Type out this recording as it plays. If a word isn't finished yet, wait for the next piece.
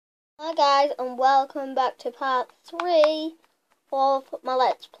Hi guys, and welcome back to part 3 of my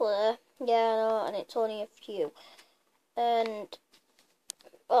Let's Play. Yeah, I know, and it's only a few. And,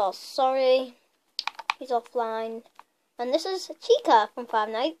 oh, sorry, he's offline. And this is Chica from Five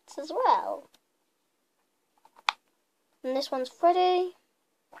Nights as well. And this one's Freddy.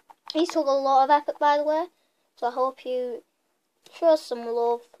 He took a lot of effort, by the way, so I hope you show us some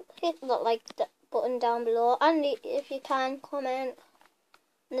love. Hit that like button down below, and if you can, comment.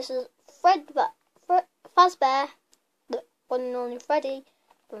 And this is Fazbear, the one and only Freddy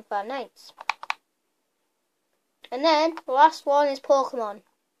from Five Nights. And then the last one is Pokemon.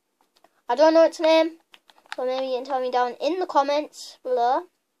 I don't know its name, so maybe you can tell me down in the comments below.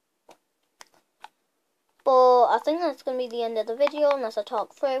 But I think that's going to be the end of the video unless I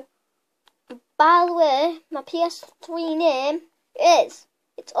talk through. By the way, my PS3 name it's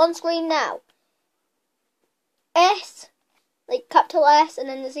on screen now. S, like capital S, and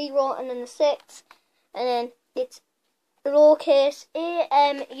then the 0, and then the 6, and then it's lowercase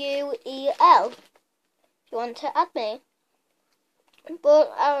AMUEL. If you want to add me.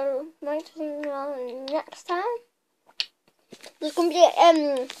 But I'll might see you next time. There's gonna be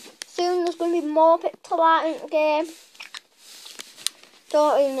soon. There's gonna be more pixel art in the game.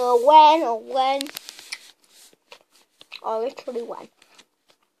 Don't even know when or literally when.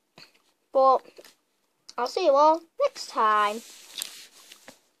 But I'll see you all next time.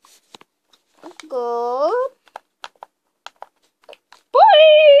 Goodbye.